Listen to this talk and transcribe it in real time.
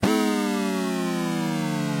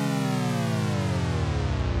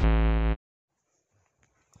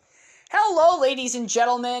Hello, ladies and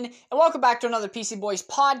gentlemen, and welcome back to another PC Boys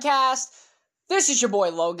podcast. This is your boy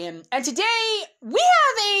Logan, and today we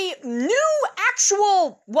have a new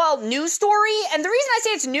news story, and the reason I say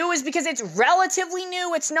it's new is because it's relatively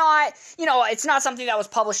new. It's not something that was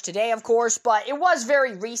published today, of course, but it was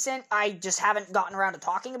very recent. I just haven't gotten around to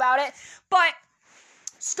talking about it, but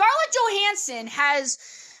Scarlett Johansson has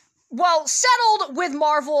settled with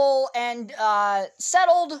Marvel and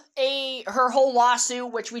settled her whole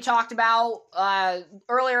lawsuit, which we talked about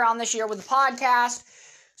earlier on this year with the podcast.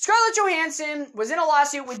 Scarlett Johansson was in a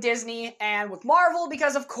lawsuit with Disney and with Marvel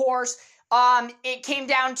because, of course, it came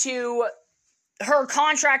down to her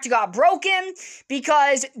contract got broken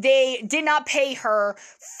because they did not pay her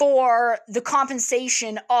for the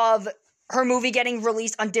compensation of her movie getting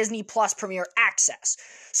released on Disney Plus Premier Access.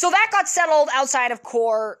 So that got settled outside of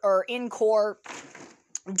court or in court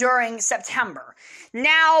during September.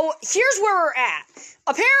 Now, here's where we're at.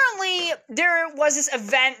 Apparently, there was this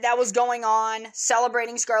event that was going on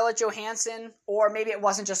celebrating Scarlett Johansson, or maybe it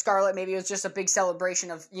wasn't just Scarlett, maybe it was just a big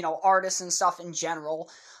celebration of, artists and stuff in general,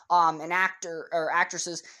 and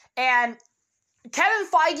actresses. And Kevin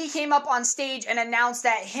Feige came up on stage and announced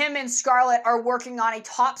that him and Scarlett are working on a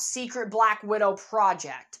top-secret Black Widow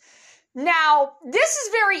project. Now, this is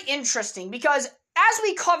very interesting because as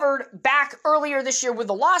we covered back earlier this year with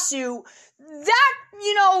the lawsuit, that,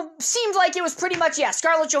 seemed like it was pretty much,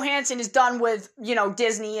 Scarlett Johansson is done with,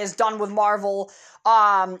 Disney, is done with Marvel,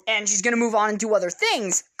 and she's gonna move on and do other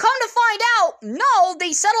things. Come to find out, no,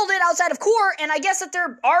 they settled it outside of court, and I guess that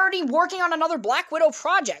they're already working on another Black Widow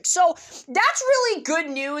project. So, that's really good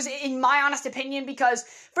news, in my honest opinion, because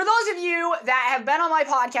for those of you that have been on my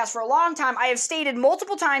podcast for a long time, I have stated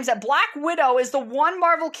multiple times that Black Widow is the one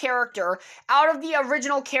Marvel character out of the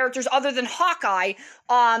original characters, other than Hawkeye,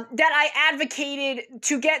 that I advocated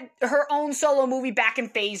to get her own solo movie back in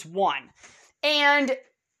Phase 1. And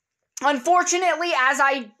unfortunately, as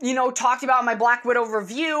I, talked about in my Black Widow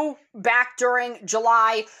review back during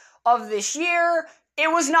July of this year, it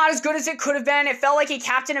was not as good as it could have been. It felt like a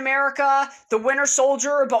Captain America, the Winter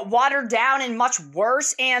Soldier, but watered down and much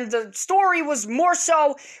worse. And the story was more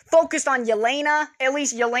so focused on Yelena. At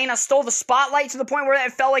least Yelena stole the spotlight to the point where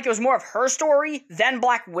it felt like it was more of her story than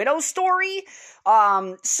Black Widow's story.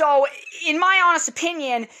 So, in my honest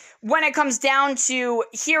opinion, when it comes down to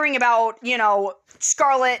hearing about,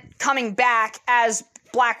 Scarlett coming back as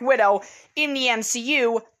Black Widow in the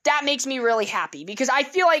MCU, that makes me really happy. Because I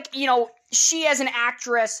feel like, she as an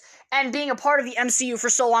actress and being a part of the MCU for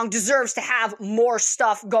so long deserves to have more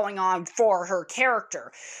stuff going on for her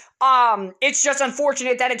character. It's just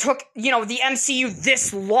unfortunate that it took, the MCU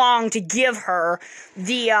this long to give her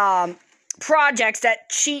the, projects that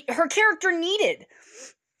her character needed.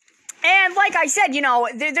 And like I said,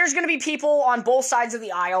 there's going to be people on both sides of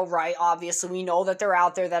the aisle, right? Obviously, we know that they're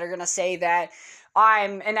out there that are going to say that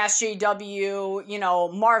I'm an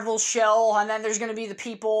SJW, Marvel shill, and then there's going to be the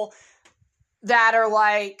people that are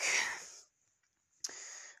like,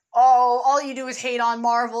 oh, all you do is hate on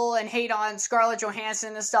Marvel and hate on Scarlett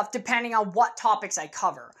Johansson and stuff, depending on what topics I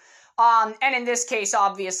cover. And in this case,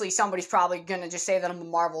 obviously, somebody's probably gonna just say that I'm a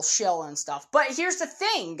Marvel shill and stuff. But here's the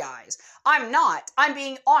thing, guys. I'm not. I'm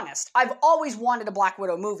being honest. I've always wanted a Black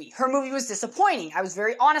Widow movie. Her movie was disappointing. I was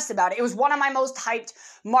very honest about it. It was one of my most hyped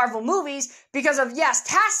Marvel movies because of, yes,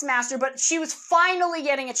 Taskmaster, but she was finally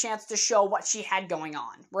getting a chance to show what she had going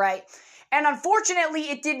on, right? And unfortunately,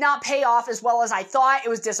 it did not pay off as well as I thought. It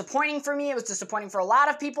was disappointing for me. It was disappointing for a lot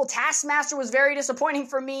of people. Taskmaster was very disappointing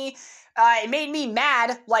for me. It made me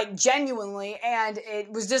mad, like, genuinely, and it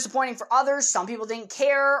was disappointing for others. Some people didn't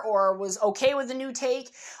care or was okay with the new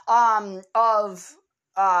take of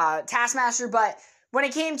Taskmaster, but when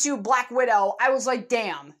it came to Black Widow, I was like,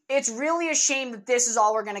 damn, it's really a shame that this is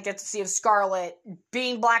all we're going to get to see of Scarlett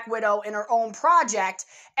being Black Widow in her own project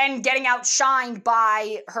and getting outshined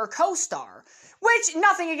by her co-star. Which,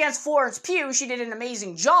 nothing against Florence Pugh, she did an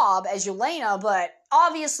amazing job as Yelena, but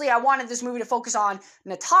obviously I wanted this movie to focus on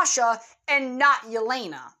Natasha and not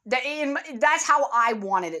Yelena. That's how I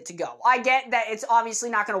wanted it to go. I get that it's obviously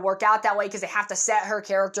not going to work out that way because they have to set her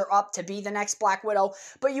character up to be the next Black Widow,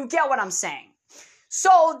 but you get what I'm saying.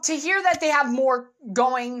 So, to hear that they have more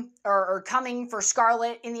going or coming for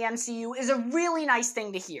Scarlett in the MCU is a really nice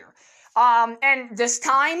thing to hear. And this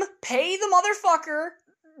time, pay the motherfucker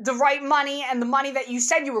the right money and the money that you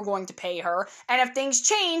said you were going to pay her. And if things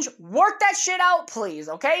change, work that shit out, please.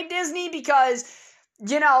 Okay, Disney? Because,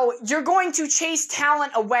 you're going to chase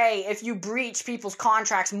talent away if you breach people's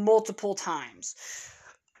contracts multiple times.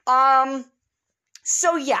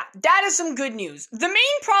 So yeah, that is some good news. The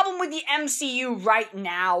main problem with the MCU right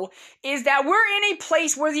now is that we're in a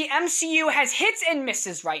place where the MCU has hits and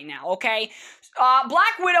misses right now, okay?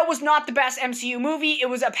 Black Widow was not the best MCU movie. It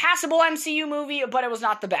was a passable MCU movie, but it was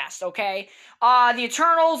not the best, okay? The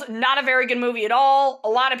Eternals, not a very good movie at all. A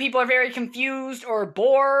lot of people are very confused or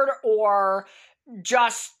bored or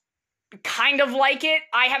just kind of like it.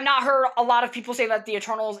 I have not heard a lot of people say that The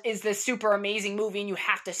Eternals is this super amazing movie and you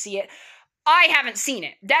have to see it. I haven't seen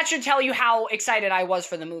it. That should tell you how excited I was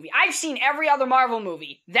for the movie. I've seen every other Marvel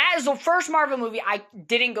movie. That is the first Marvel movie I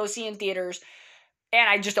didn't go see in theaters, and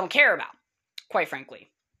I just don't care about, quite frankly.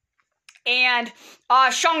 And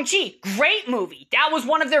Shang-Chi, great movie. That was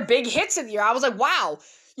one of their big hits of the year. I was like, wow,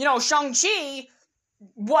 Shang-Chi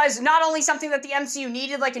was not only something that the MCU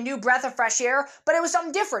needed, like a new breath of fresh air, but it was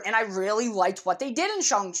something different, and I really liked what they did in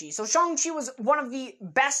Shang-Chi. So Shang-Chi was one of the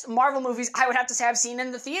best Marvel movies I would have to say I've seen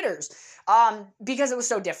in the theaters, because it was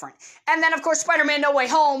so different. And then, of course, Spider-Man No Way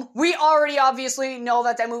Home, we already obviously know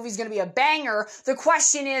that movie's gonna be a banger. The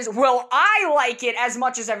question is, will I like it as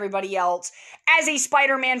much as everybody else? As a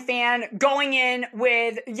Spider-Man fan, going in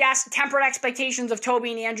with, yes, tempered expectations of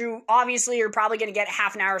Tobey and Andrew, obviously you're probably gonna get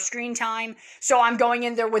half an hour screen time, so I'm going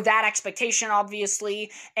in there with that expectation,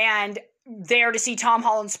 obviously, and there to see Tom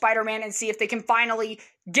Holland's Spider-Man and see if they can finally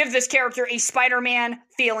give this character a Spider-Man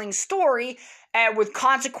feeling story with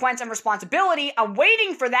consequence and responsibility. I'm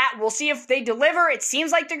waiting for that. We'll see if they deliver. It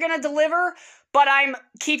seems like they're going to deliver, but I'm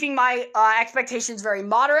keeping my expectations very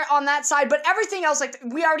moderate on that side. But everything else, like,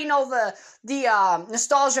 we already know the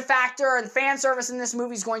nostalgia factor and fan service in this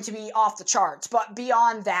movie is going to be off the charts. But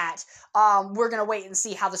beyond that, we're going to wait and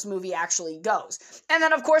see how this movie actually goes. And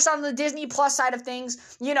then, of course, on the Disney Plus side of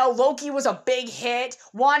things, Loki was a big hit.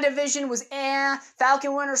 WandaVision was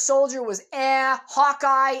Falcon Winter Soldier was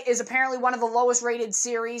Hawkeye is apparently one of the lowest rated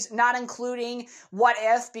series, not including What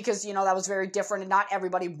If, because, that was very different and not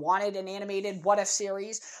everybody wanted an animated What If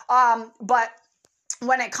series. But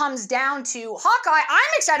when it comes down to Hawkeye, I'm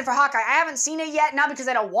excited for Hawkeye. I haven't seen it yet, not because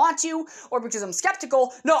I don't want to or because I'm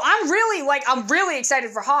skeptical. No, I'm really excited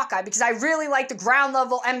for Hawkeye because I really like the ground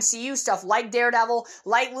level MCU stuff, like Daredevil,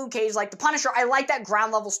 like Luke Cage, like the Punisher. I like that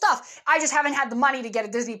ground level stuff. I just haven't had the money to get a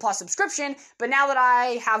Disney Plus subscription, but now that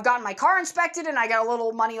I have gotten my car inspected and I got a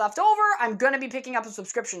little money left over, I'm going to be picking up a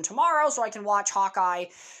subscription tomorrow so I can watch Hawkeye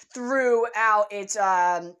throughout its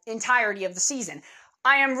entirety of the season.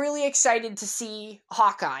 I am really excited to see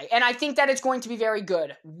Hawkeye, and I think that it's going to be very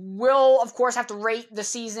good. We'll, of course, have to rate the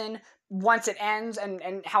season once it ends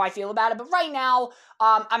and how I feel about it, but right now,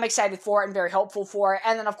 I'm excited for it and very hopeful for it.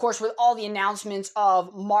 And then, of course, with all the announcements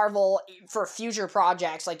of Marvel for future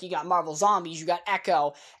projects, like you got Marvel Zombies, you got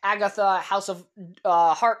Echo, Agatha, House of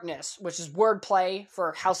Harkness, which is wordplay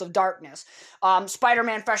for House of Darkness,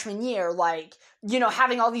 Spider-Man Freshman Year,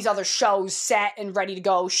 having all these other shows set and ready to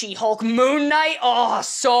go, She-Hulk, Moon Knight,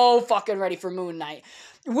 so fucking ready for Moon Knight.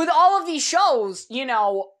 With all of these shows,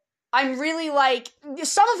 I'm really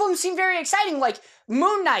some of them seem very exciting, like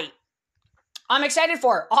Moon Knight. I'm excited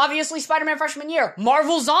for it. Obviously, Spider-Man Freshman Year.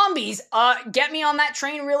 Marvel Zombies, get me on that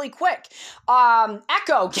train really quick.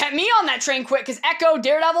 Echo, get me on that train quick, because Echo,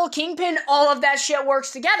 Daredevil, Kingpin, all of that shit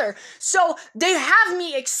works together. So, they have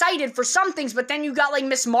me excited for some things, but then you got,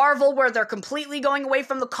 Miss Marvel, where they're completely going away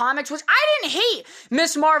from the comics, which I didn't hate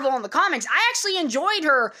Miss Marvel in the comics. I actually enjoyed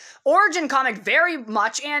her origin comic very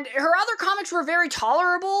much, and her other comics were very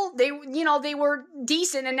tolerable. They were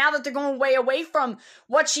decent, and now that they're going way away from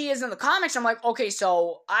what she is in the comics, I'm like, okay,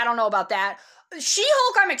 so I don't know about that.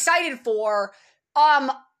 She-Hulk I'm excited for,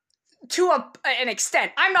 to an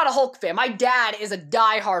extent. I'm not a Hulk fan. My dad is a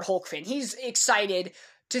diehard Hulk fan. He's excited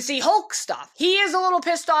to see Hulk stuff. He is a little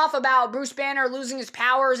pissed off about Bruce Banner losing his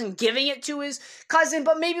powers and giving it to his cousin,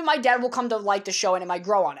 but maybe my dad will come to like the show and it might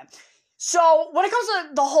grow on him. So, when it comes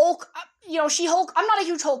to the Hulk, She-Hulk, I'm not a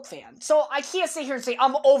huge Hulk fan, so I can't sit here and say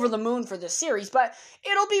I'm over the moon for this series, but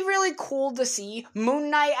it'll be really cool to see.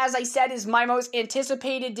 Moon Knight, as I said, is my most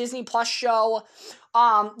anticipated Disney Plus show,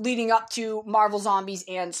 leading up to Marvel Zombies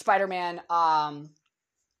and Spider-Man,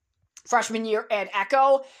 Freshman Year and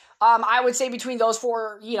Echo. I would say between those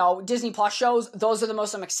four, Disney Plus shows, those are the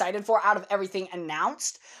most I'm excited for out of everything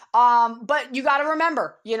announced. But you gotta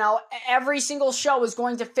remember, every single show is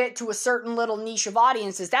going to fit to a certain little niche of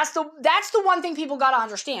audiences. That's the one thing people gotta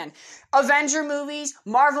understand. Avenger movies,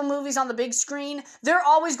 Marvel movies on the big screen, they're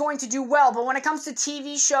always going to do well, but when it comes to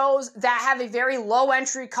TV shows that have a very low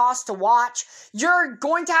entry cost to watch, you're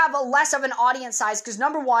going to have a less of an audience size, because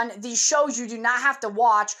number one, these shows you do not have to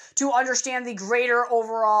watch to understand the greater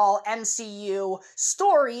overall overall MCU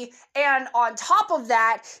story. And on top of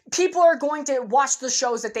that, people are going to watch the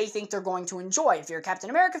shows that they think they're going to enjoy. If you're a Captain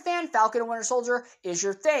America fan, Falcon and Winter Soldier is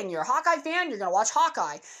your thing. You're a Hawkeye fan, you're going to watch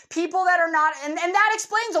Hawkeye. People that are not, and that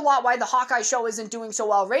explains a lot why the Hawkeye show isn't doing so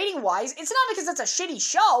well rating-wise. It's not because it's a shitty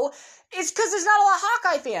show. It's because there's not a lot of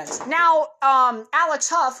Hawkeye fans. Now, Alex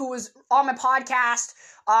Huff, who was on my podcast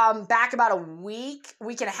back about a week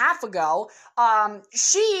and a half ago,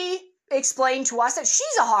 she explained to us that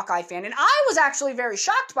she's a Hawkeye fan, and I was actually very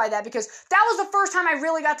shocked by that because that was the first time I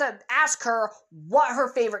really got to ask her what her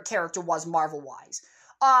favorite character was Marvel-wise.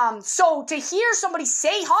 So to hear somebody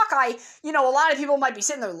say Hawkeye, you know, a lot of people might be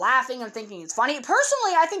sitting there laughing and thinking it's funny.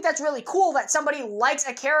 Personally, I think that's really cool that somebody likes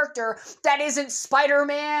a character that isn't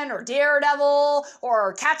Spider-Man or Daredevil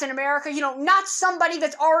or Captain America, you know, not somebody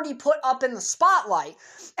that's already put up in the spotlight,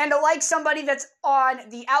 and to like somebody that's on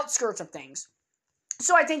the outskirts of things.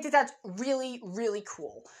 So I think that that's really, really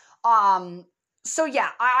cool. So yeah,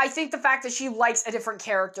 I think the fact that she likes a different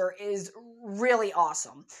character is really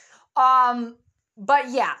awesome. But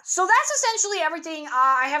yeah, so that's essentially everything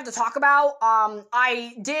I have to talk about.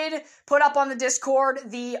 I did put up on the Discord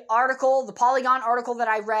the article, the Polygon article that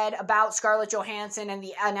I read about Scarlett Johansson and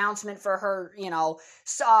the announcement for her, you know,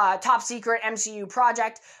 top secret MCU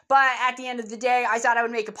project. But at the end of the day, I thought I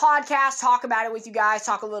would make a podcast, talk about it with you guys,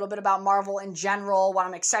 talk a little bit about Marvel in general, what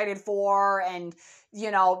I'm excited for, and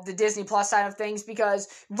you know, the Disney Plus side of things, because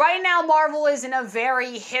right now Marvel is in a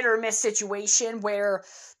very hit or miss situation where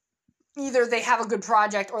either they have a good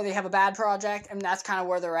project or they have a bad project, and that's kind of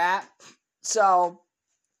where they're at. So,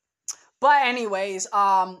 but anyways,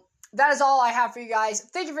 that is all I have for you guys.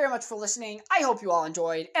 Thank you very much for listening. I hope you all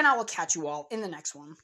enjoyed, and I will catch you all in the next one.